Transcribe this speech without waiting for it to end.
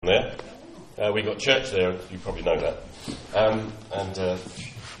We got church there, you probably know that. And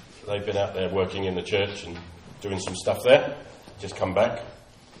they've been out there working in the church and doing some stuff there. Just come back.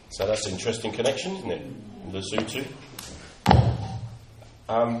 So that's an interesting connection, isn't it? Lesotho.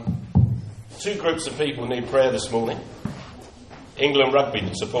 Two groups of people need prayer this morning. England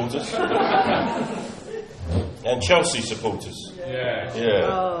rugby supporters and Chelsea supporters. Yeah.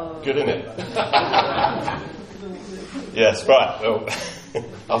 Oh. Good, isn't it? Yes, right. Well,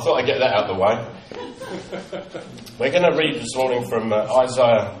 I thought I'd get that out of the way. We're going to read this morning from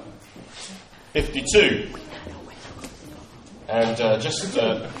Isaiah 52. And just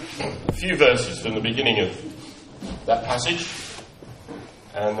a few verses from the beginning of that passage.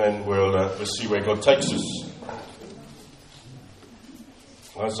 And then we'll see where God takes us.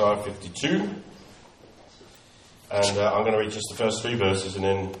 Isaiah 52. And I'm going to read just the first 3 verses and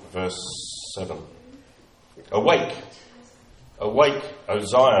then verse 7. Awake, awake, O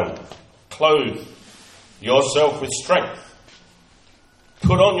Zion, clothe yourself with strength.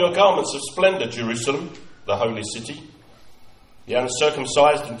 Put on your garments of splendour, Jerusalem, the holy city. The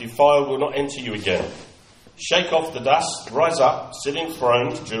uncircumcised and defiled will not enter you again. Shake off the dust, rise up, sit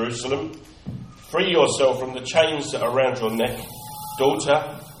enthroned, Jerusalem. Free yourself from the chains that are around your neck.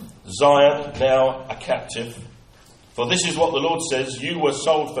 Daughter, Zion, now a captive. For this is what the Lord says, you were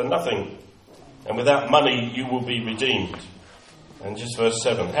sold for nothing, and without money you will be redeemed. And just verse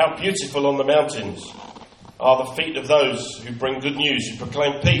 7. How beautiful on the mountains are the feet of those who bring good news, who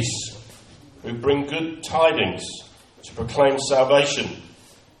proclaim peace, who bring good tidings, to proclaim salvation,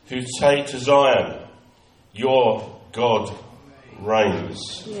 who say to Zion, your God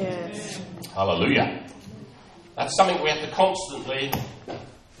reigns. Yes. Hallelujah. That's something we have to constantly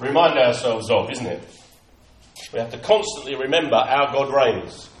remind ourselves of, isn't it? We have to constantly remember our God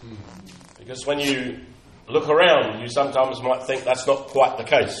reigns. Because when you look around, you sometimes might think that's not quite the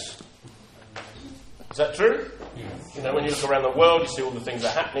case. Is that true? Yes. You know, when you look around the world, you see all the things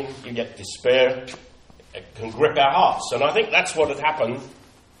that are happening, you get despair. It can grip our hearts. And I think that's what had happened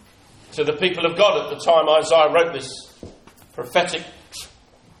to the people of God at the time Isaiah wrote this prophetic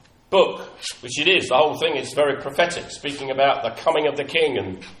book, which it is. The whole thing is very prophetic, speaking about the coming of the king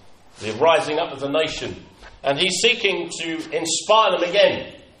and the rising up of the nation. And he's seeking to inspire them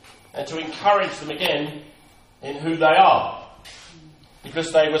again and to encourage them again in who they are.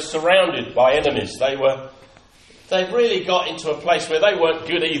 Because they were surrounded by enemies. They really got into a place where they weren't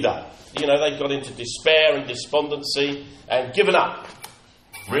good either. You know, they got into despair and despondency and given up,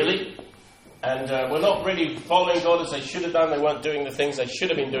 really. And were not really following God as they should have done. They weren't doing the things they should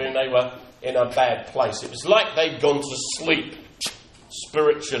have been doing. They were in a bad place. It was like they'd gone to sleep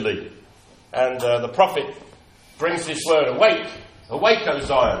spiritually. And the prophet brings this word, awake, awake, O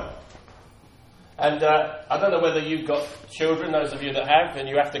Zion. And I don't know whether you've got children, those of you that have, and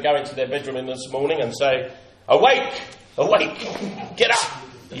you have to go into their bedroom in this morning and say, awake, awake, get up.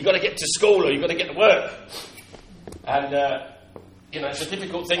 You've got to get to school or you've got to get to work. And, it's a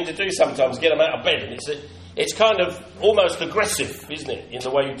difficult thing to do sometimes, get them out of bed. And it's kind of almost aggressive, isn't it, in the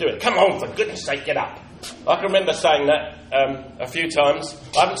way you do it. Come on, for goodness sake, get up. I can remember saying that a few times.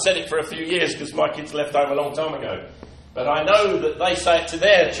 I haven't said it for a few years because my kids left home a long time ago. But I know that they say it to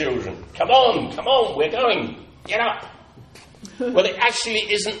their children. Come on, we're going. Get up. Well, it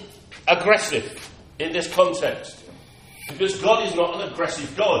actually isn't aggressive in this context. Because God is not an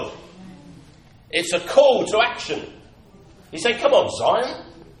aggressive God. It's a call to action. He's saying, come on, Zion.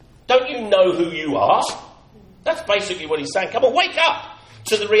 Don't you know who you are? That's basically what he's saying. Come on, wake up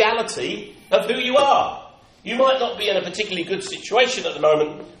to the reality of who you are. You might not be in a particularly good situation at the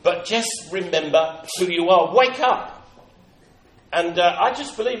moment, but just remember who you are. Wake up. And I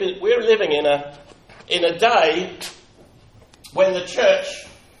just believe we're living in a day when the church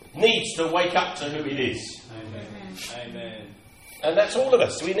needs to wake up to who it is. Amen. And that's all of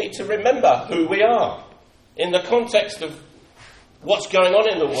us. We need to remember who we are. In the context of what's going on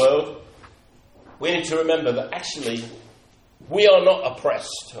in the world, we need to remember that actually we are not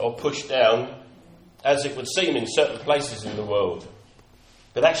oppressed or pushed down as it would seem in certain places in the world.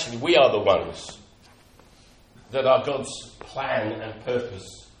 But actually we are the ones that are God's plan and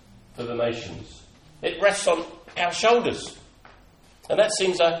purpose for the nations. It rests on our shoulders. And that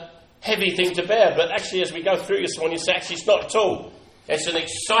seems a heavy thing to bear, but actually as we go through this one, you say, actually it's not at all. It's an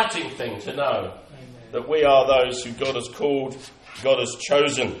exciting thing to know that we are those who God has called, God has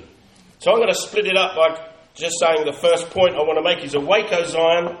chosen. So I'm going to split it up by just saying the first point I want to make is, awake, O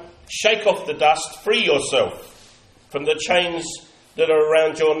Zion, shake off the dust, free yourself from the chains that are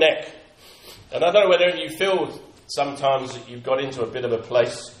around your neck. And I don't know whether you feel sometimes that you've got into a bit of a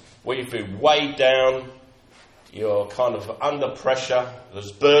place where you feel weighed down, You're kind of under pressure.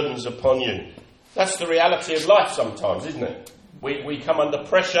 There's burdens upon you. That's the reality of life sometimes, isn't it? We come under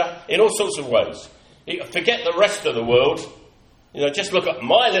pressure in all sorts of ways. Forget the rest of the world. Just look at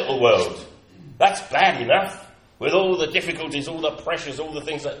my little world. That's bad enough. With all the difficulties, all the pressures, all the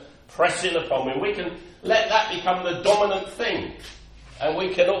things that press in upon me. We can let that become the dominant thing. And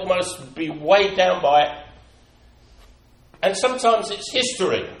we can almost be weighed down by it. And sometimes it's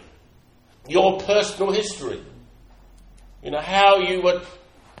history. Your personal history. How you were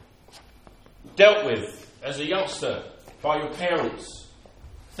dealt with as a youngster by your parents.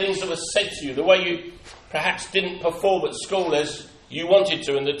 Things that were said to you. The way you perhaps didn't perform at school as you wanted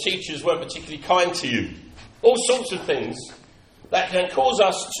to, and the teachers weren't particularly kind to you. All sorts of things that can cause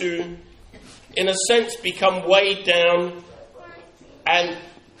us to, in a sense, become weighed down. And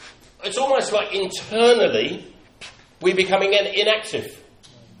it's almost like internally we're becoming inactive.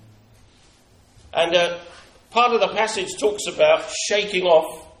 And part of the passage talks about shaking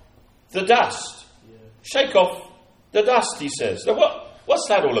off the dust. Shake off the dust, he says. Now, what's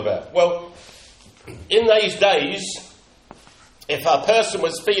that all about? Well, in these days, if a person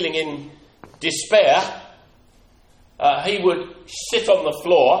was feeling in despair, he would sit on the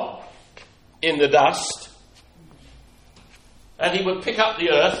floor in the dust, and he would pick up the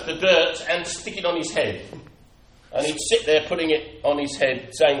earth, the dirt, and stick it on his head. And he'd sit there putting it on his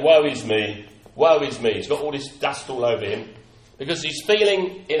head, saying, woe is me, woe is me. He's got all this dust all over him, because he's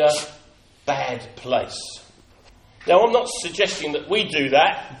feeling in a bad place. Now, I'm not suggesting that we do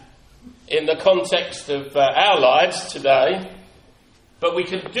that in the context of our lives today, but we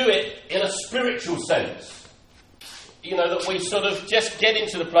can do it in a spiritual sense. That we sort of just get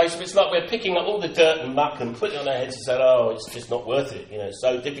into the place where it's like we're picking up all the dirt and muck and putting it on our heads and saying, it's just not worth it. It's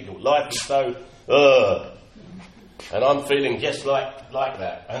so difficult. Life is so, and I'm feeling just like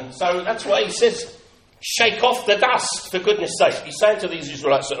that. And so that's why he says, shake off the dust, for goodness sake. He's saying to these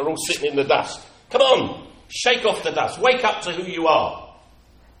Israelites that are all sitting in the dust, come on, shake off the dust. Wake up to who you are.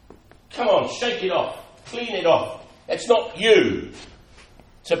 Come on, shake it off. Clean it off. It's not you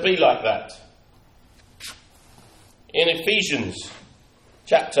to be like that. In Ephesians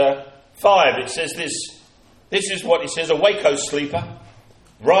chapter 5, it says this. This is what it says, awake, O sleeper,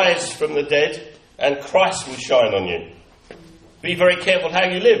 rise from the dead, and Christ will shine on you. Be very careful how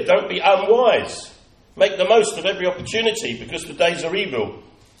you live. Don't be unwise. Make the most of every opportunity, because the days are evil.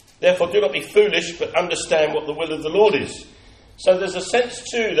 Therefore, do not be foolish, but understand what the will of the Lord is. So there's a sense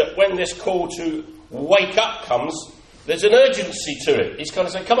too that when this call to wake up comes, there's an urgency to it. He's kind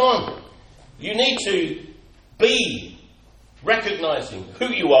of saying, come on, you need to be recognising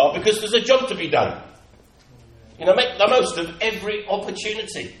who you are, because there's a job to be done. Make the most of every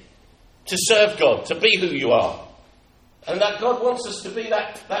opportunity to serve God, to be who you are. And that God wants us to be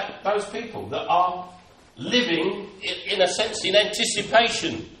those people that are living, in a sense, in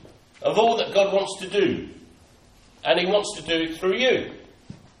anticipation of all that God wants to do. And he wants to do it through you,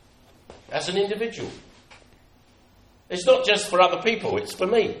 as an individual. It's not just for other people, it's for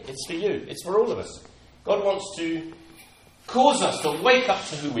me, it's for you, it's for all of us. God wants to cause us to wake up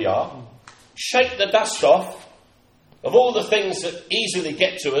to who we are, shake the dust off of all the things that easily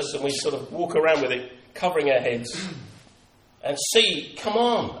get to us, and we sort of walk around with it, covering our heads, and see, come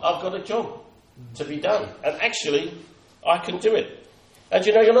on, I've got a job to be done. And actually, I can do it. And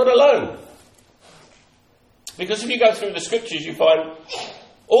you're not alone. Because if you go through the scriptures, you find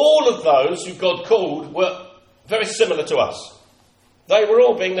all of those who God called were very similar to us. They were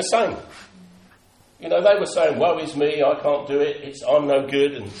all being the same. They were saying, woe is me, I can't do it, I'm no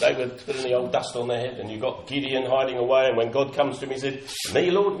good, and they were putting the old dust on their head, and you've got Gideon hiding away, and when God comes to him, he said, me,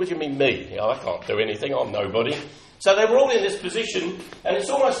 Lord? What do you mean, me? I can't do anything, I'm nobody. So they were all in this position, and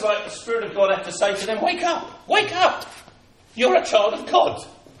it's almost like the Spirit of God had to say to them, wake up, you're a child of God.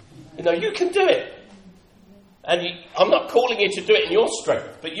 You can do it. And I'm not calling you to do it in your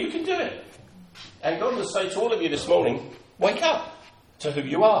strength, but you can do it. And God will say to all of you this morning, wake up to who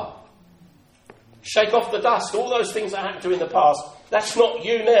you are. Shake off the dust. All those things that happened to you in the past, that's not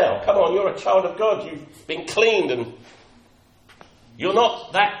you now. Come on, you're a child of God. You've been cleaned, and you're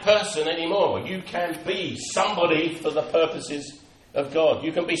not that person anymore. You can be somebody for the purposes of God.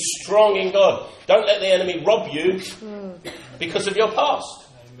 You can be strong in God. Don't let the enemy rob you because of your past.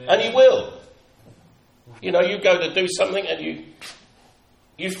 Amen. And he will. You go to do something and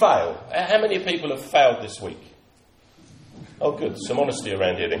you fail. How many people have failed this week? Oh, good. Some honesty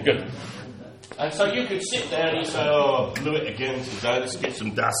around here then. Good. And so you could sit there and you say, I blew it again today. Let's get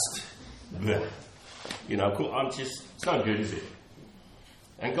some dust. It's no good, is it?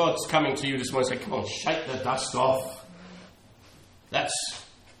 And God's coming to you this morning and saying, come on, shake the dust off.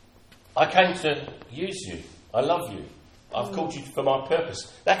 I came to use you. I love you. I've called you for my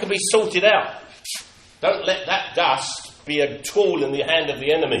purpose. That can be sorted out. Don't let that dust be a tool in the hand of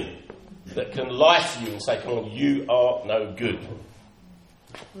the enemy that can lie to you and say, come on, you are no good.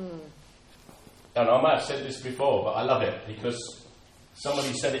 And I may have said this before, but I love it because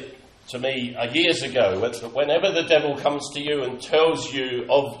somebody said it to me years ago. Whenever the devil comes to you and tells you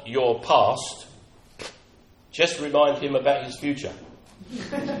of your past, just remind him about his future.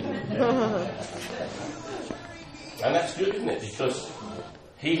 And that's good, isn't it? Because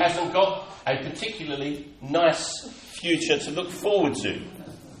he hasn't got a particularly nice future to look forward to.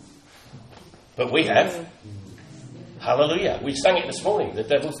 But we have. Hallelujah. We sang it this morning. The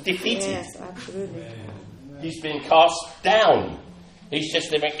devil's defeated. Yes, absolutely. He's been cast down. He's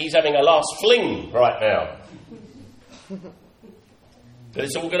having a last fling right now. But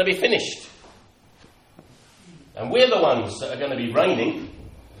it's all going to be finished. And we're the ones that are going to be reigning.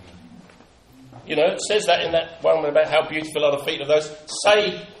 You know, it says that in that one about how beautiful are the feet of those.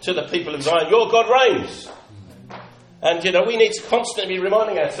 Say to the people of Zion, your God reigns. And, you know, we need to constantly be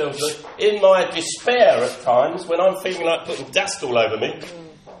reminding ourselves that in my despair at times, when I'm feeling like putting dust all over me,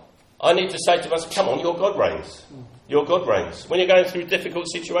 I need to say to myself, come on, your God reigns. Your God reigns. When you're going through difficult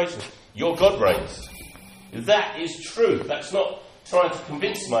situations, your God reigns. That is true. That's not trying to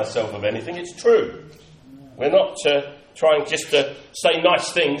convince myself of anything. It's true. We're not trying just to say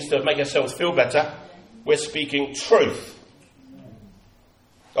nice things to make ourselves feel better. We're speaking truth.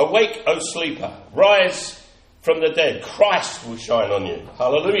 Awake, O sleeper. Rise from the dead. Christ will shine on you.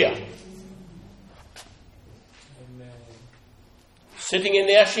 Hallelujah. Amen. Sitting in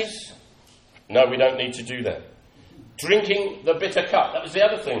the ashes? No, we don't need to do that. Drinking the bitter cup. That was the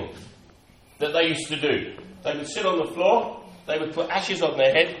other thing that they used to do. They would sit on the floor, they would put ashes on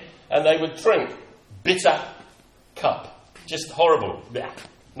their head, and they would drink bitter cup. Just horrible,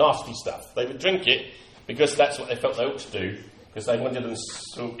 nasty stuff. They would drink it because that's what they felt they ought to do, because they wanted them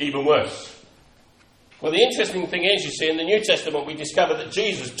even worse. Well, the interesting thing is, you see, in the New Testament we discover that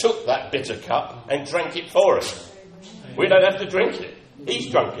Jesus took that bitter cup and drank it for us. We don't have to drink it.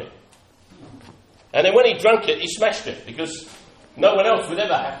 He's drunk it. And then when he drank it, he smashed it, because no one else would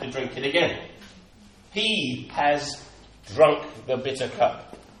ever have to drink it again. He has drunk the bitter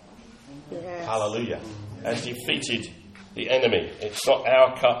cup. Yes. Hallelujah. And defeated the enemy. It's not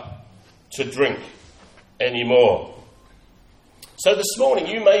our cup to drink anymore. So this morning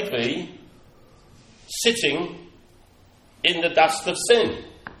you may be sitting in the dust of sin.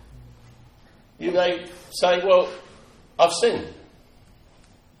 You may say, well, I've sinned.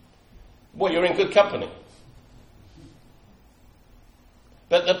 Well, you're in good company.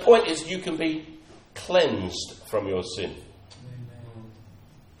 But the point is, you can be cleansed from your sin.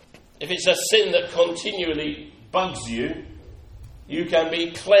 If it's a sin that continually bugs you, you can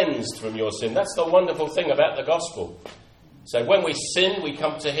be cleansed from your sin. That's the wonderful thing about the gospel. So when we sin, we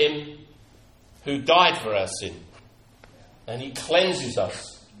come to him who died for our sin. And he cleanses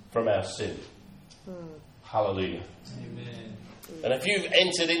us from our sin. Hallelujah. Amen. And if you've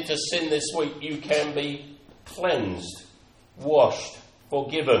entered into sin this week, you can be cleansed, washed,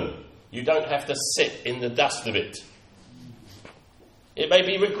 forgiven. You don't have to sit in the dust of it. It may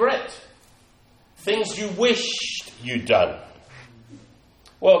be regret. Things you wished you'd done.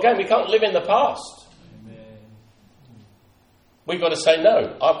 Well, again, we can't live in the past. We've got to say,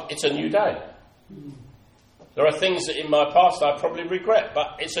 no, it's a new day. There are things that in my past I probably regret,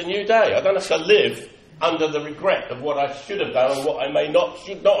 but it's a new day. I don't have to live under the regret of what I should have done and what I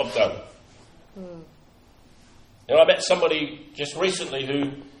should not have done. You know, I met somebody just recently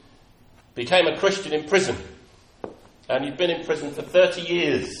who became a Christian in prison. And he'd been in prison for 30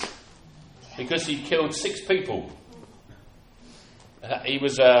 years because he killed 6 people. He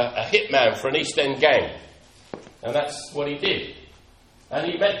was a hitman for an East End gang. And that's what he did.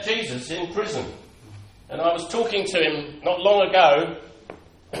 And he met Jesus in prison. And I was talking to him not long ago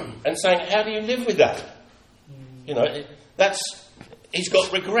and saying, how do you live with that? You know, he's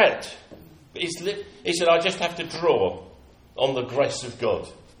got regret. He said, I just have to draw on the grace of God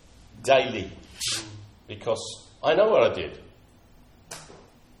daily because I know what I did.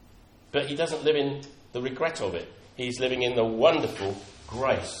 But he doesn't live in the regret of it. He's living in the wonderful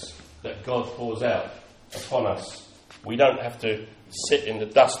grace that God pours out upon us. We don't have to sit in the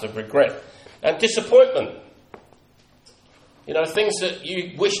dust of regret. And disappointment. You know, things that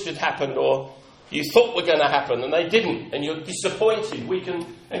you wished had happened or you thought were going to happen and they didn't, and you're disappointed. We can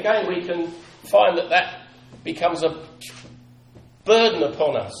find that becomes a burden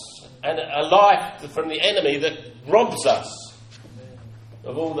upon us and a life from the enemy that robs us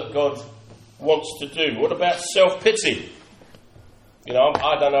of all that God wants to do. What about self-pity? You know,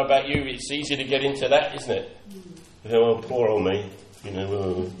 I don't know about you, it's easy to get into that, isn't it? Oh, poor old me. You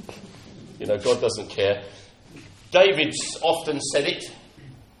know, God doesn't care. David's often said it.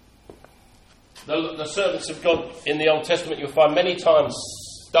 The servants of God in the Old Testament, you'll find many times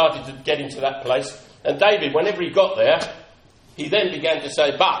started to get into that place. And David, whenever he got there, he then began to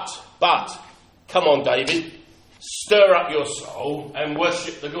say, but, come on, David, stir up your soul and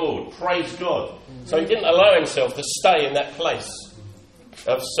worship the Lord. Praise God. So he didn't allow himself to stay in that place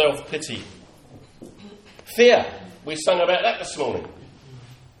of self-pity. Fear. We sung about that this morning.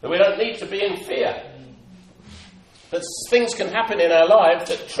 That we don't need to be in fear. That things can happen in our lives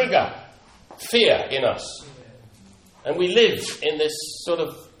that trigger fear in us. And we live in this sort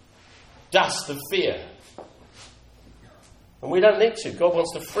of dust of fear. And we don't need to. God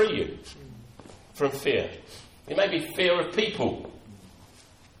wants to free you from fear. It may be fear of people.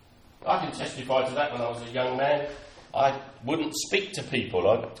 I can testify to that. When I was a young man, I wouldn't speak to people.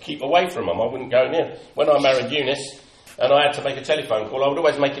 I'd keep away from them. I wouldn't go near. When I married Eunice and I had to make a telephone call, I would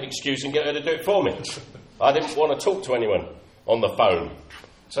always make an excuse and get her to do it for me. I didn't want to talk to anyone on the phone.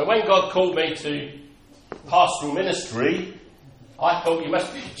 So when God called me to pastoral ministry, I thought, you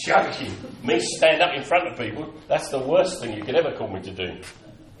must be joking. Me stand up in front of people, that's the worst thing you could ever call me to do.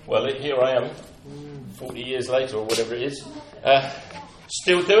 Well, here I am, 40 years later or whatever it is,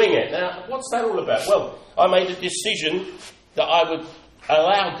 still doing it. Now, what's that all about? Well, I made a decision that I would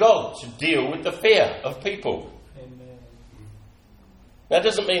allow God to deal with the fear of people. Amen. That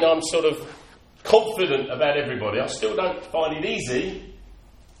doesn't mean I'm sort of confident about everybody. I still don't find it easy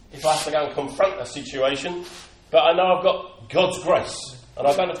if I have to go and confront a situation, but I know I've got God's grace, and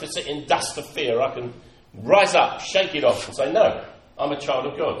I don't have to sit in dust of fear. I can rise up, shake it off, and say, no, I'm a child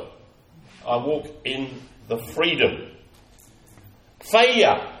of God. I walk in the freedom.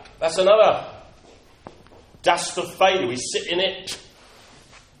 Failure, that's another dust of failure. We sit in it,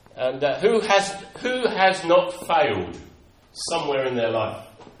 and who has not failed somewhere in their life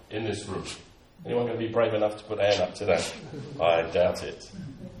in this room? Anyone going to be brave enough to put a hand up to that? I doubt it.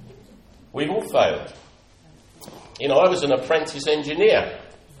 We've all failed. You know, I was an apprentice engineer,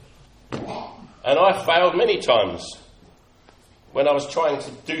 and I failed many times when I was trying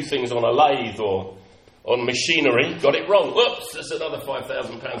to do things on a lathe or on machinery. Got it wrong. Whoops, there's another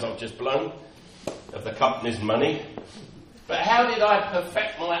 £5,000 I've just blown of the company's money. But how did I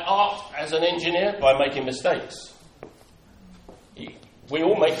perfect my art as an engineer? By making mistakes. We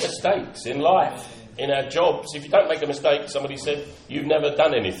all make mistakes in life, in our jobs. If you don't make a mistake, somebody said, you've never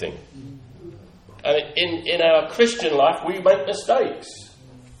done anything. And in our Christian life, we make mistakes.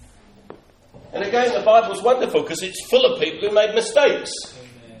 And again, the Bible's wonderful because it's full of people who made mistakes.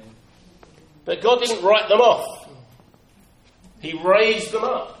 But God didn't write them off. He raised them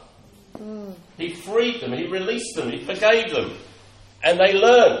up. He freed them. He released them. He forgave them. And they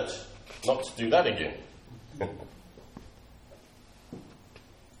learned not to do that again.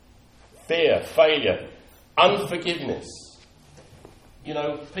 Fear, failure, unforgiveness. You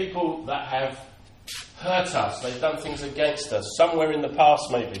know, people that have hurt us, they've done things against us. Somewhere in the past,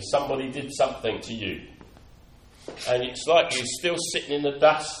 maybe, somebody did something to you. And it's like you're still sitting in the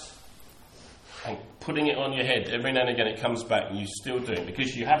dust and putting it on your head. Every now and again it comes back and you still do it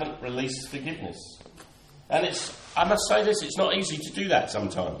because you haven't released forgiveness. And I must say this, it's not easy to do that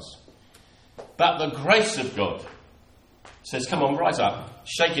sometimes. But the grace of God says, come on, rise up,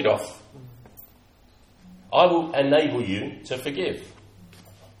 shake it off. I will enable you to forgive.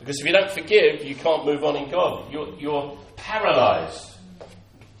 Because if you don't forgive, you can't move on in God. You're paralysed.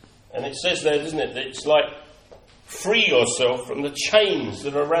 And it says there, doesn't it, that it's like free yourself from the chains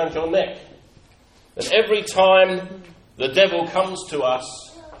that are around your neck. That every time the devil comes to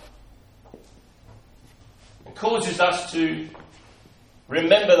us and causes us to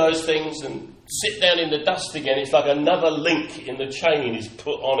remember those things and sit down in the dust again, it's like another link in the chain is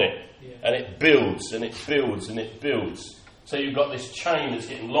put on it. And it builds and it builds and it builds. So you've got this chain that's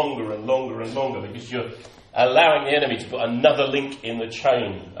getting longer and longer and longer because you're allowing the enemy to put another link in the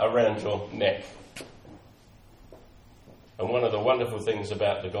chain around your neck. And one of the wonderful things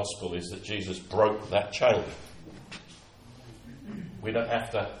about the gospel is that Jesus broke that chain. We don't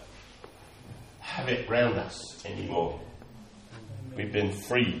have to have it round us anymore. We've been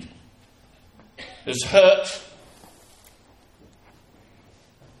freed. There's hurt.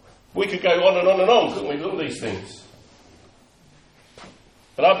 We could go on and on and on, couldn't we, with all these things?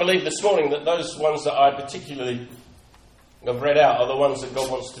 But I believe this morning that those ones that I particularly have read out are the ones that God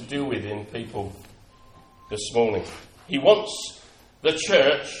wants to deal with in people this morning. He wants the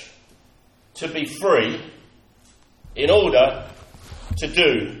church to be free in order to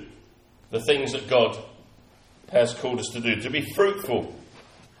do the things that God has called us to do. To be fruitful.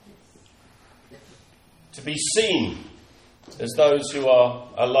 To be seen as those who are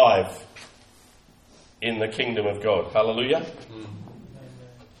alive in the kingdom of God. Hallelujah.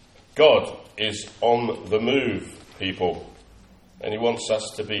 God is on the move, people. And he wants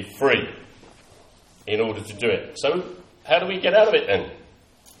us to be free in order to do it. So, how do we get out of it then?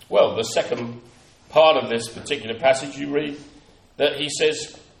 Well, the second part of this particular passage you read, that he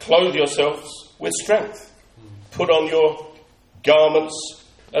says, clothe yourselves with strength. Put on your garments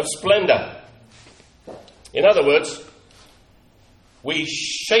of splendour. In other words, we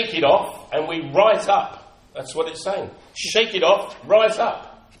shake it off and we rise up. That's what it's saying. Shake it off, rise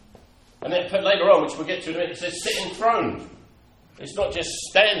up. And then later on, which we'll get to in a minute, it says sit enthroned. It's not just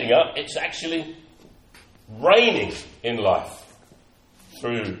standing up, it's actually reigning in life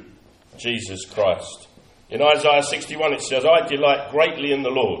through Jesus Christ. In Isaiah 61 it says, I delight greatly in the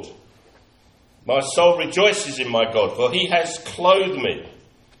Lord. My soul rejoices in my God, for he has clothed me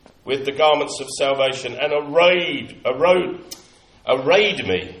with the garments of salvation and arrayed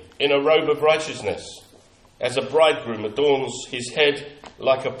me in a robe of righteousness, as a bridegroom adorns his head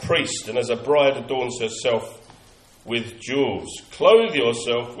like a priest, and as a bride adorns herself with jewels. Clothe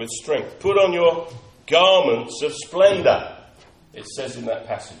yourself with strength. Put on your garments of splendour, it says in that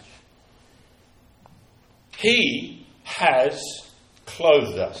passage. He has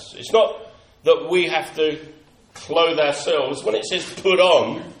clothed us. It's not that we have to clothe ourselves. When it says put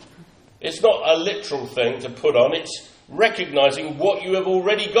on, it's not a literal thing to put on. It's recognising what you have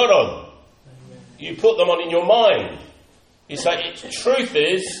already got on. You put them on in your mind. You say, truth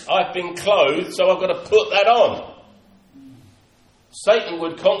is, I've been clothed, so I've got to put that on. Satan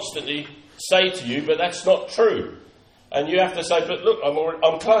would constantly say to you, but that's not true. And you have to say, but look,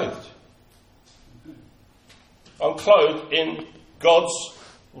 I'm clothed. I'm clothed in God's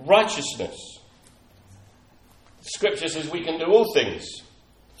righteousness. Scripture says we can do all things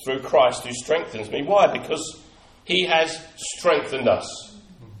through Christ who strengthens me. Why? Because he has strengthened us.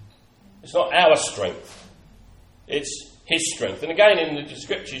 It's not our strength. It's his strength. And again, in the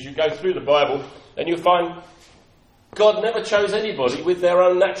Scriptures, you go through the Bible and you find God never chose anybody with their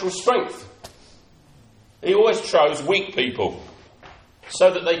own natural strength. He always chose weak people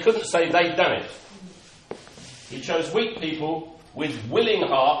so that they couldn't say they'd done it. He chose weak people with willing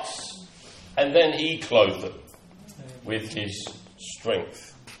hearts, and then he clothed them with his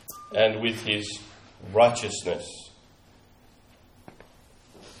strength and with his righteousness.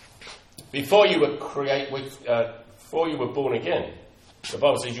 Before you were before you were born again, the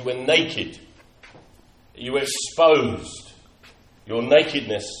Bible says you were naked. You were exposed, your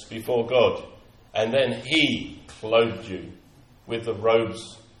nakedness before God, and then he clothed you with the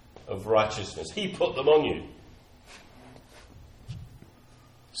robes of righteousness. He put them on you.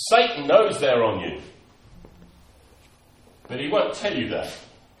 Satan knows they're on you, but he won't tell you that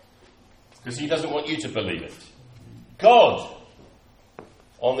because he doesn't want you to believe it. God,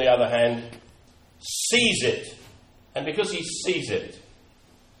 on the other hand, sees it, and because he sees it,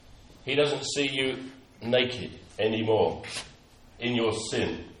 he doesn't see you naked anymore in your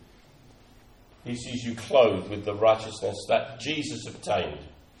sin. He sees you clothed with the righteousness that Jesus obtained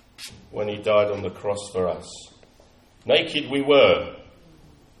when he died on the cross for us. Naked we were,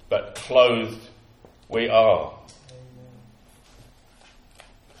 but clothed we are.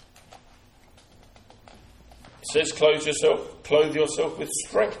 It says clothe yourself with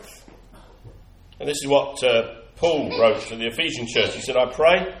strength. And this is what Paul wrote to the Ephesian church. He said, I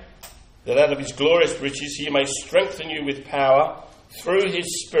pray that out of his glorious riches he may strengthen you with power through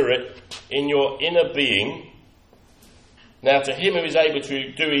his Spirit in your inner being. Now to him who is able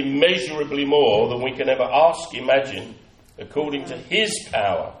to do immeasurably more than we can ever ask, imagine, according to his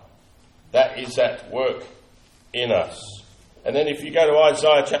power that is at work in us. And then if you go to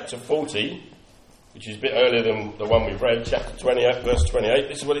Isaiah chapter 40, which is a bit earlier than the one we've read, chapter 28, verse 28,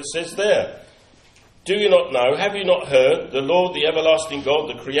 this is what it says there. Do you not know, have you not heard, the Lord, the everlasting God,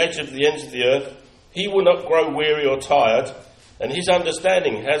 the creator of the ends of the earth, he will not grow weary or tired, and his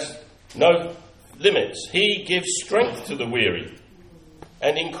understanding has no limits. He gives strength to the weary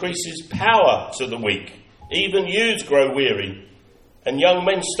and increases power to the weak. Even youths grow weary, and young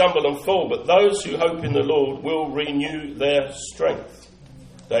men stumble and fall, but those who hope in the Lord will renew their strength.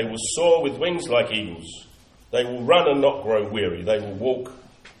 They will soar with wings like eagles. They will run and not grow weary. They will walk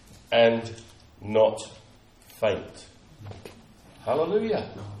and not faint. Hallelujah.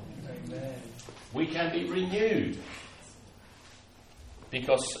 Amen. We can be renewed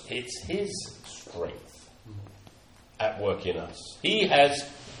because it's his strength at work in us. He has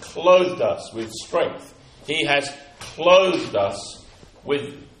clothed us with strength. He has clothed us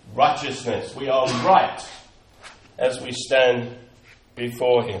with righteousness. We are right as we stand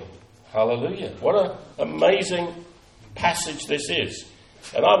before him. Hallelujah. What an amazing passage this is.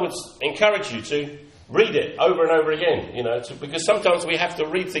 And I would encourage you to read it over and over again, because sometimes we have to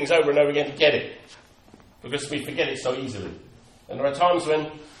read things over and over again to get it, because we forget it so easily. And there are times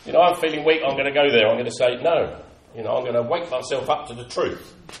when, I'm feeling weak, I'm going to go there, I'm going to say, no, I'm going to wake myself up to the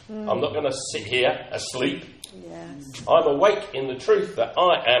truth. I'm not going to sit here asleep. Yes. I'm awake in the truth that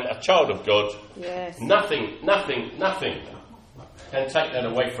I am a child of God. Yes. Nothing can take that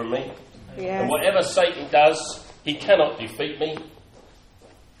away from me. Yes. And whatever Satan does, he cannot defeat me.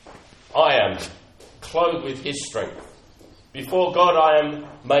 I am clothed with his strength. Before God, I am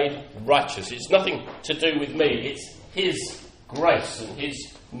made righteous. It's nothing to do with me. It's his grace and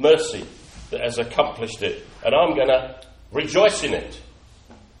his mercy that has accomplished it. And I'm going to rejoice in it.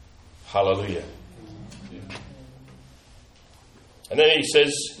 Hallelujah. And then he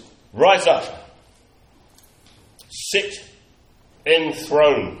says, rise up. Sit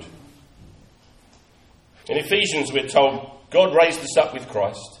enthroned. In Ephesians, we're told God raised us up with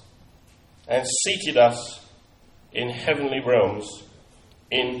Christ and seated us in heavenly realms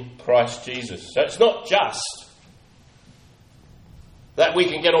in Christ Jesus. So it's not just that we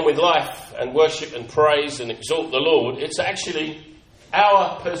can get on with life and worship and praise and exalt the Lord. It's actually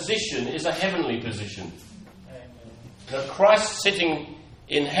our position is a heavenly position. Now, Christ sitting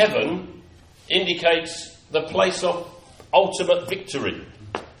in heaven indicates the place of ultimate victory,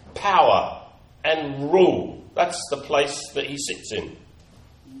 power and rule. That's the place that he sits in.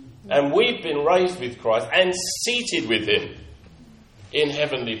 And we've been raised with Christ and seated with him in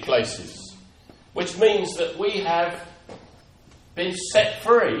heavenly places, which means that we have been set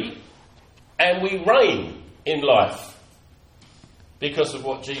free and we reign in life because of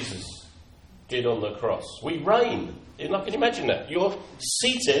what Jesus did on the cross. We reign. I can imagine that. You're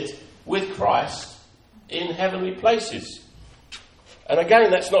seated with Christ in heavenly places. And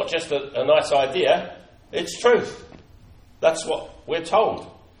again, that's not just a nice idea, it's truth. That's what we're told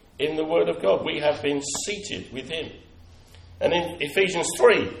in the Word of God. We have been seated with him. And in Ephesians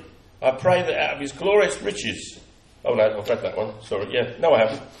 3, I pray that out of his glorious riches... Oh no, I've read that one. Sorry. Yeah, no I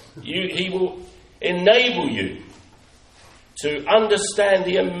haven't. He will enable you to understand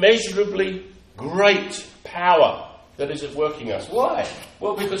the immeasurably great power that is at work in us. Why?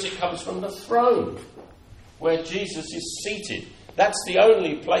 Well, because it comes from the throne where Jesus is seated. That's the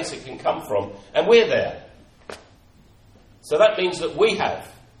only place it can come from, and we're there. So that means that we have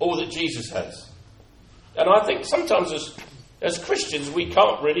all that Jesus has. And I think sometimes as Christians we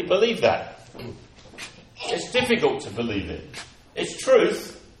can't really believe that. It's difficult to believe it. It's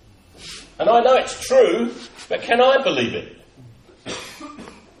truth, and I know it's true, but can I believe it?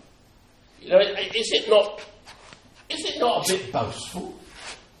 Is it not a bit boastful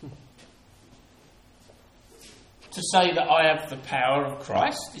to say that I have the power of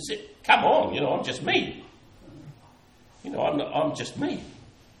Christ? Is it? Come on, I'm just me. I'm just me.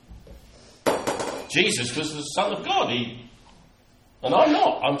 Jesus was the Son of God, and I'm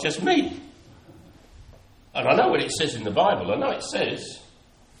not. I'm just me. And I know what it says in the Bible. I know it says,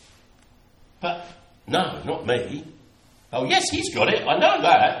 but no, not me. Oh, yes, he's got it. I know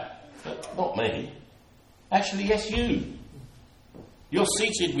that, but not me. Actually, yes, you. You're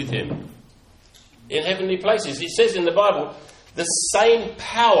seated with him in heavenly places. It says in the Bible, the same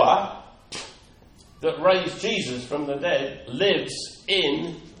power that raised Jesus from the dead lives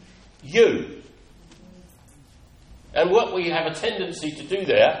in you. And what we have a tendency to do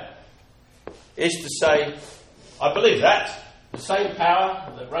there is to say, I believe that. The same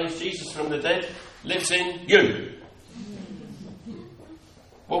power that raised Jesus from the dead lives in you.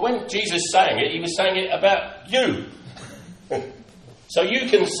 Well, when Jesus sang it, he was saying it about you. So you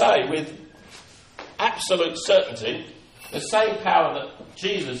can say with absolute certainty, the same power that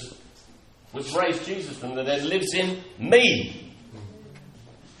Jesus raised Jesus from the dead lives in me.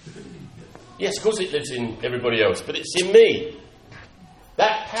 Yes, of course it lives in everybody else, but it's in me.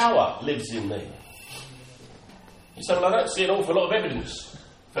 That power lives in me. He said, well, I don't see an awful lot of evidence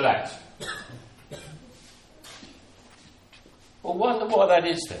for that. Well, wonder why that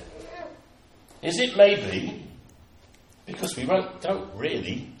is then. Is it maybe because we don't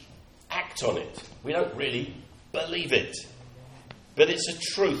really act on it? We don't really believe it. But it's a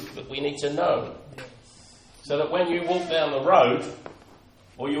truth that we need to know. So that when you walk down the road,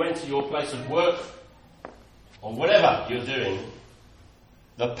 or you enter your place of work, or whatever you're doing,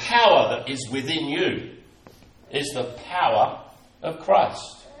 the power that is within you is the power of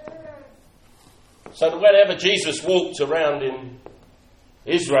Christ. So that whenever Jesus walked around in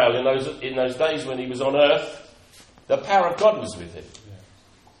Israel in those days when he was on earth, the power of God was with him.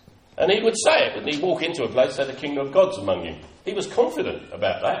 And he would say it, wouldn't he? Walk into a place and say, the kingdom of God's among you. He was confident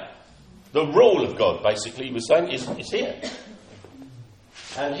about that. The rule of God, basically, he was saying, is here.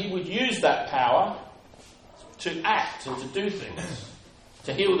 And he would use that power to act and to do things.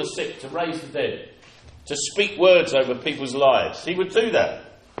 To heal the sick, to raise the dead, to speak words over people's lives. He would do that.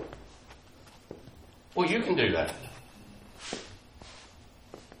 Well, you can do that.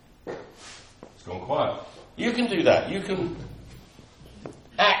 It's gone quiet. You can do that. You can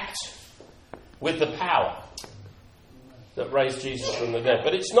act with the power that raised Jesus from the dead.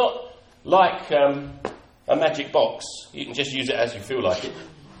 But it's not like a magic box. You can just use it as you feel like it.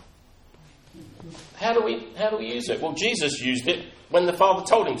 How do we use it? Well, Jesus used it when the Father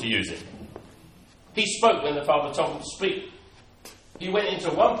told him to use it. He spoke when the Father told him to speak. He went into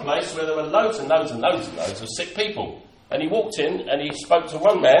one place where there were loads and loads and loads and loads of sick people. And he walked in and he spoke to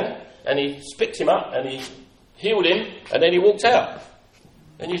one man and he picked him up and he healed him and then he walked out.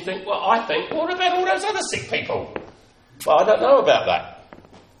 And you think, what about all those other sick people? Well, I don't know about that.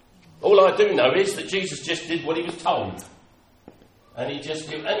 All I do know is that Jesus just did what he was told. And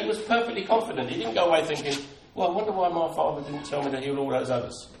he was perfectly confident. He didn't go away thinking, well, I wonder why my Father didn't tell me to heal all those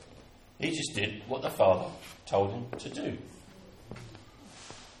others. He just did what the Father told him to do.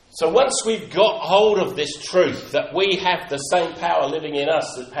 So once we've got hold of this truth that we have the same power living in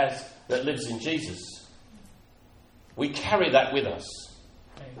us that lives in Jesus, we carry that with us.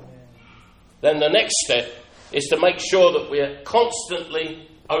 Amen. Then the next step is to make sure that we are constantly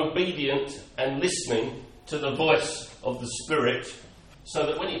obedient and listening to the voice of the Spirit, so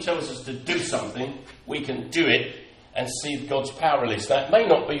that when he tells us to do something, we can do it and see God's power released. Now, it may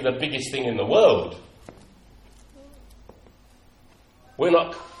not be the biggest thing in the world. We're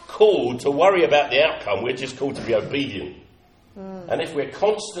not called to worry about the outcome. We're just called to be obedient. And if we're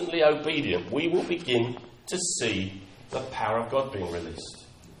constantly obedient, we will begin to see the power of God being released.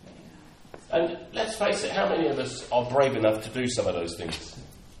 And let's face it, how many of us are brave enough to do some of those things?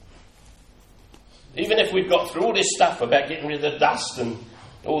 Even if we've got through all this stuff about getting rid of the dust and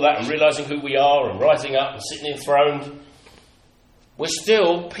all that and realising who we are and rising up and sitting enthroned, we're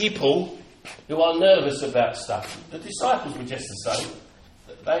still people who are nervous about stuff. The disciples were just the same.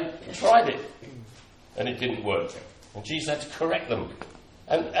 They tried it and it didn't work. And Jesus had to correct them.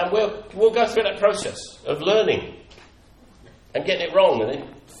 And we'll go through that process of learning and getting it wrong and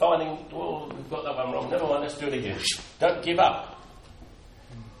then finding, well, we've got that one wrong. Never mind, let's do it again. Don't give up.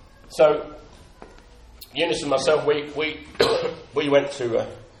 So Eunice and myself, we went to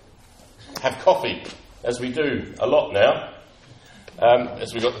have coffee, as we do a lot now,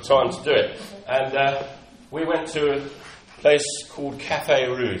 as we've got the time to do it. And we went to a place called Café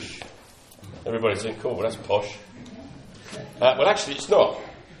Rouge. Everybody's saying, cool, well, that's posh. Well, actually, it's not.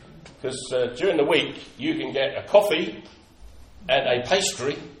 Because during the week, you can get a coffee and a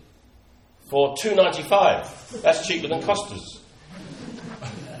pastry for $2.95. That's cheaper than Costa's.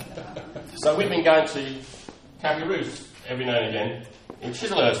 So we've been going to Café Rouge every now and again in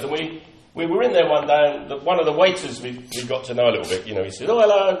Chislehurst, and we were in there one day, and one of the waiters we got to know a little bit. You know, he said, "Oh,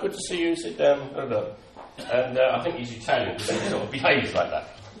 hello, good to see you. Sit down." And I think he's Italian because he sort of behaves like that.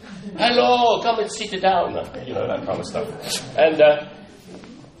 "Hello, come and sit down." You know, that kind of stuff. And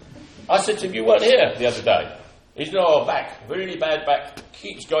I said to him, "You weren't here the other day." He said, "Oh, back, really bad back,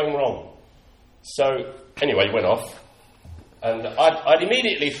 keeps going wrong." So anyway, he went off. And I'd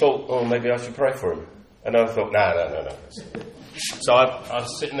immediately thought, oh, maybe I should pray for him. And I thought, no. So I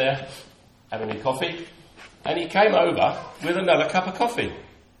was sitting there having a coffee, and he came over with another cup of coffee.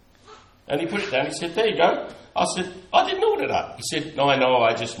 And he put it down. He said, "There you go." I said, "I didn't order that." He said, "No, I know.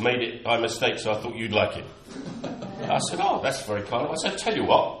 I just made it by mistake, so I thought you'd like it." I said, "Oh, that's very kind of you." I said, "Tell you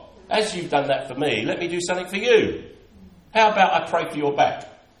what, as you've done that for me, let me do something for you. How about I pray for your back?"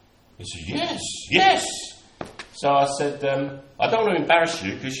 He said, Yes. So I said, "I don't want to embarrass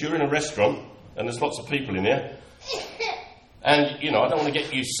you because you're in a restaurant and there's lots of people in here. And, you know, I don't want to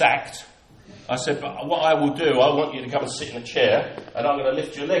get you sacked." I said, "But what I will do, I want you to come and sit in a chair and I'm going to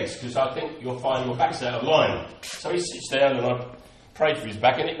lift your legs because I think you'll find your back's out of line." So he sits down and I prayed for his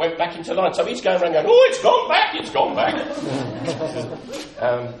back and it went back into line. So he's going around going, "Oh, it's gone back.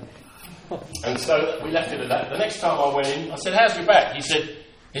 And so we left it at that. The next time I went in, I said, "How's your back?" He said,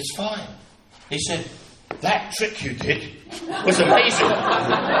 "It's fine." He said, "That trick you did was amazing."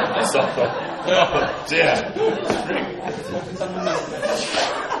 So I thought, oh dear.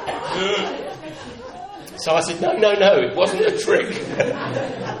 So I said, no, it wasn't a trick.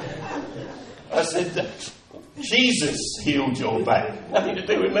 I said, Jesus healed your back, nothing to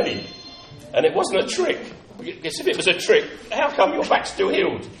do with me. And it wasn't a trick. Because if it was a trick, how come your back's still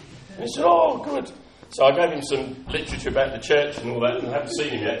healed? And he said, "Oh, good." So I gave him some literature about the church and all that, and I haven't seen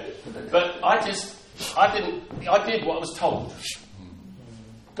him yet. But I did what I was told.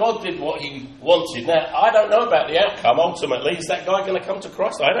 God did what he wanted. Now, I don't know about the outcome, ultimately. Is that guy going to come to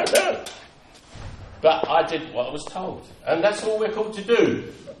Christ? I don't know. But I did what I was told. And that's all we're called to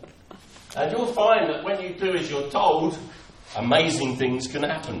do. And you'll find that when you do as you're told, amazing things can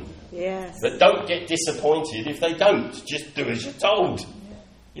happen. Yes. But don't get disappointed if they don't. Just do as you're told.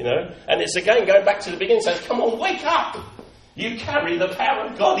 You know? And it's again going back to the beginning, saying, come on, wake up! You carry the power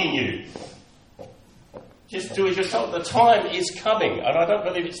of God in you. Just do as you're told. The time is coming, and I don't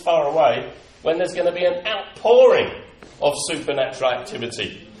believe it's far away, when there's going to be an outpouring of supernatural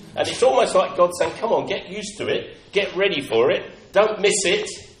activity. And it's almost like God saying, come on, get used to it, get ready for it, don't miss it,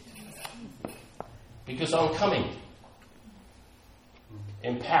 because I'm coming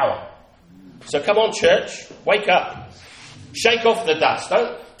in power. So come on, church, wake up. Shake off the dust.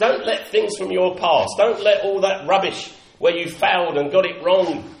 Don't let things from your past, don't let all that rubbish where you failed and got it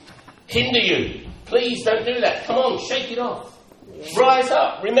wrong hinder you. Please don't do that. Come on, shake it off. Rise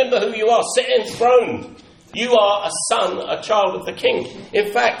up. Remember who you are. Sit enthroned. You are a son, a child of the King.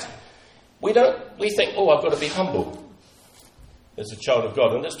 In fact, we think, I've got to be humble as a child of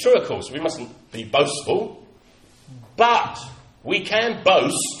God. And that's true, of course. We mustn't be boastful. But we can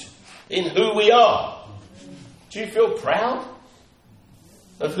boast in who we are. Do you feel proud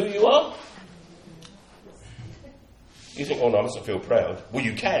of who you are? You think, no, I mustn't feel proud. Well,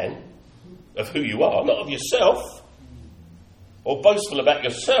 you can. Of who you are, not of yourself, or boastful about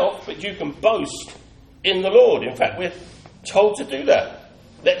yourself, but you can boast in the Lord. In fact, we're told to do that.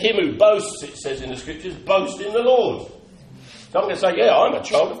 Let him who boasts, it says in the scriptures, boast in the Lord. So I'm going to say, I'm a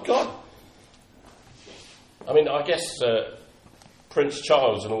child of God. I mean, I guess Prince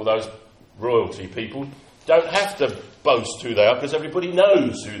Charles and all those royalty people don't have to boast who they are, because everybody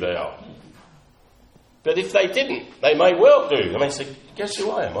knows who they are. But if they didn't, they may well do. They may say, guess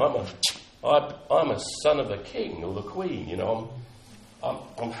who I am? I'm a son of the king or the queen, you know.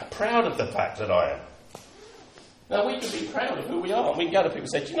 I'm proud of the fact that I am. Now, we can be proud of who we are. We can go to people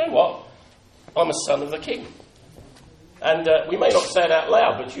and say, do you know what? I'm a son of the king. And we may not say it out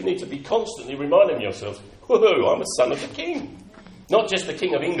loud, but you need to be constantly reminding yourselves, woohoo, I'm a son of the king. Not just the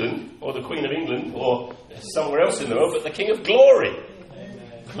king of England or the queen of England or somewhere else in the world, but the king of glory.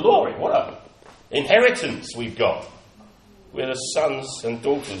 Amen. Glory, what an inheritance we've got. We're the sons and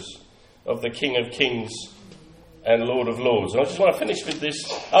daughters of the King of Kings and Lord of Lords. And I just want to finish with this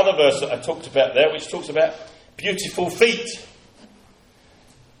other verse that I talked about there, which talks about beautiful feet.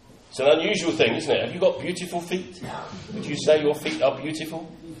 It's an unusual thing, isn't it? Have you got beautiful feet? Would you say your feet are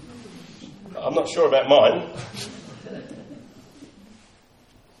beautiful? I'm not sure about mine.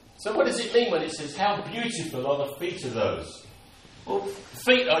 So what does it mean when it says, how beautiful are the feet of those? Well,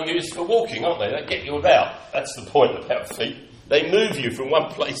 feet are used for walking, aren't they? They get you about. That's the point about feet. They move you from one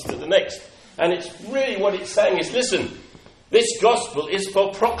place to the next. And it's really what it's saying is, listen, this gospel is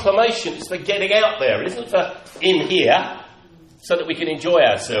for proclamation. It's for getting out there. It isn't for in here so that we can enjoy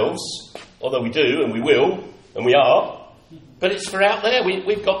ourselves, although we do and we will and we are. But it's for out there.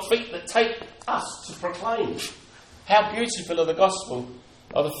 We've got feet that take us to proclaim. How beautiful are the gospel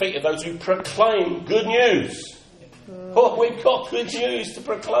are the feet of those who proclaim good news. Oh, we've got good news to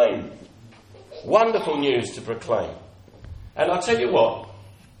proclaim. Wonderful news to proclaim. And I'll tell you what,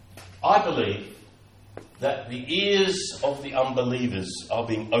 I believe that the ears of the unbelievers are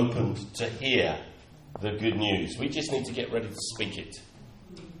being opened to hear the good news. We just need to get ready to speak it.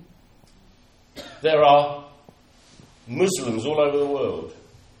 There are Muslims all over the world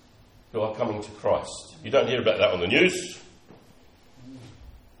who are coming to Christ. You don't hear about that on the news.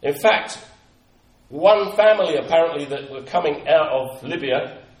 In fact, one family apparently that were coming out of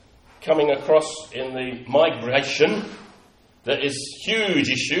Libya, coming across in the migration, that is a huge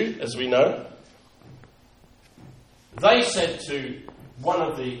issue, as we know. They said to one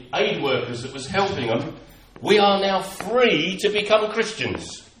of the aid workers that was helping them, we are now free to become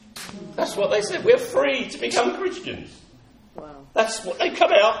Christians. That's what they said. We're free to become Christians. Wow. That's what they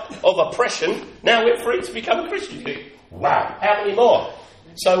come out of oppression. Now we're free to become Christians. Wow. How many more?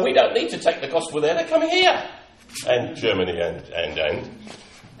 So we don't need to take the gospel there. They're coming here. And Germany and.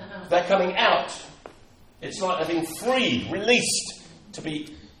 They're coming out. It's like they're being freed, released to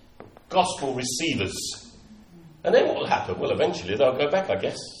be gospel receivers. And then what will happen? Well, eventually they'll go back, I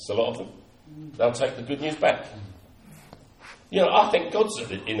guess. A lot of them. They'll take the good news back. You know, I think God's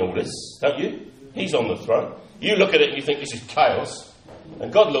in all this, don't you? He's on the throne. You look at it and you think this is chaos.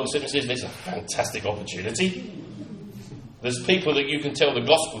 And God looks at it and says, this is a fantastic opportunity. There's people that you can tell the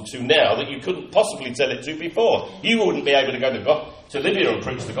gospel to now that you couldn't possibly tell it to before. You wouldn't be able to go to Libya and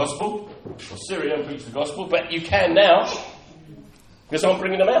preach the gospel, or Syria and preach the gospel, but you can now, because I'm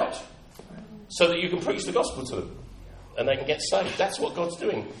bringing them out, so that you can preach the gospel to them, and they can get saved. That's what God's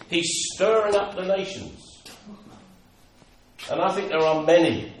doing. He's stirring up the nations. And I think there are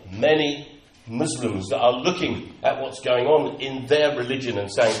many, many Muslims that are looking at what's going on in their religion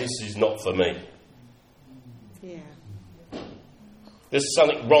and saying, this is not for me. Yeah. There's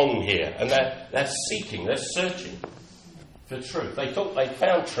something wrong here. And they're seeking, they're searching for truth. They thought they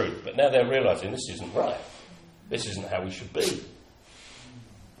found truth, but now they're realising this isn't right. This isn't how we should be.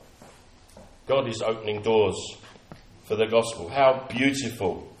 God is opening doors for the gospel. How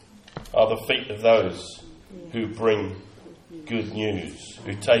beautiful are the feet of those who bring good news,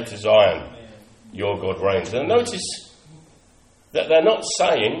 who take to Zion, your God reigns. And notice that they're not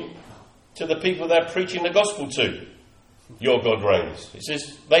saying to the people they're preaching the gospel to, your God reigns. It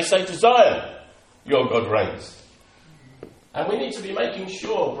says, they say to Zion, your God reigns. And we need to be making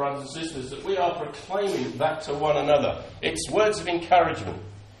sure, brothers and sisters, that we are proclaiming that to one another. It's words of encouragement.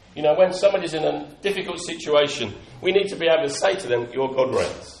 You know, when somebody's in a difficult situation, we need to be able to say to them, your God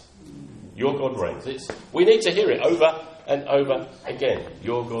reigns. Your God reigns. We need to hear it over and over again.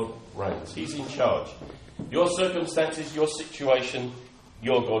 Your God reigns. He's in charge. Your circumstances, your situation,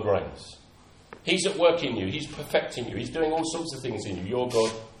 your God reigns. He's at work in you. He's perfecting you. He's doing all sorts of things in you. Your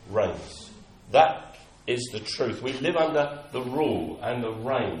God reigns. That is the truth. We live under the rule and the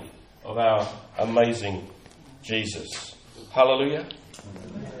reign of our amazing Jesus. Hallelujah.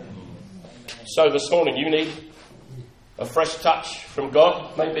 So this morning you need a fresh touch from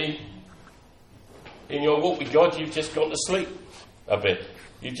God. Maybe in your walk with God you've just gone to sleep a bit.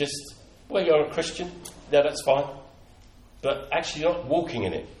 You're a Christian. Yeah, that's fine. But actually you're not walking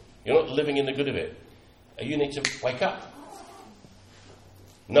in it. You're not living in the good of it. You need to wake up.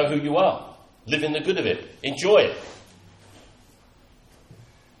 Know who you are. Live in the good of it. Enjoy it.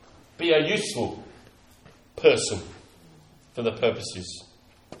 Be a useful person for the purposes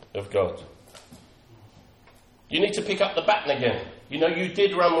of God. You need to pick up the baton again. You know, you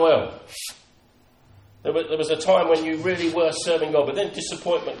did run well. There was a time when you really were serving God, but then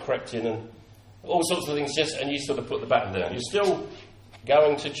disappointment crept in and all sorts of things, and you sort of put the baton down. You're still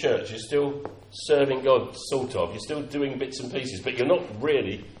going to church, you're still serving God, sort of. You're still doing bits and pieces, but you're not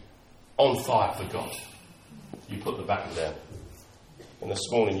really on fire for God. You put the baton down. And this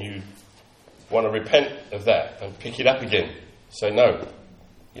morning you want to repent of that and pick it up again. Say, no.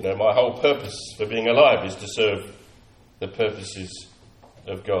 You know, my whole purpose for being alive is to serve the purposes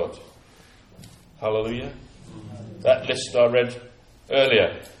of God. Hallelujah. That list I read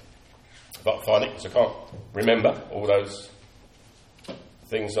earlier, I can't find it because I can't remember all those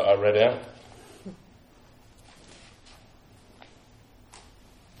things that I read out.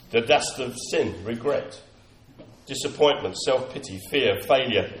 The dust of sin, regret, disappointment, self-pity, fear,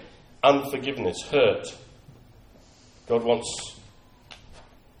 failure, unforgiveness, hurt. God wants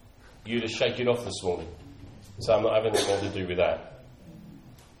you to shake it off this morning. So I'm not having anything to do with that.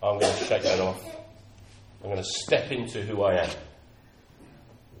 I'm going to shake that off. I'm going to step into who I am.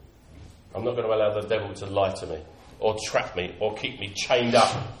 I'm not going to allow the devil to lie to me or trap me or keep me chained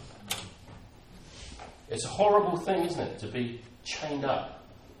up. It's a horrible thing, isn't it, to be chained up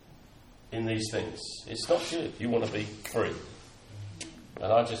in these things. It's not good. You want to be free.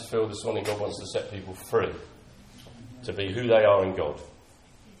 And I just feel this morning God wants to set people free to be who they are in God,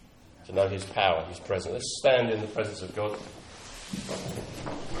 to know his power, his presence. Let's stand in the presence of God.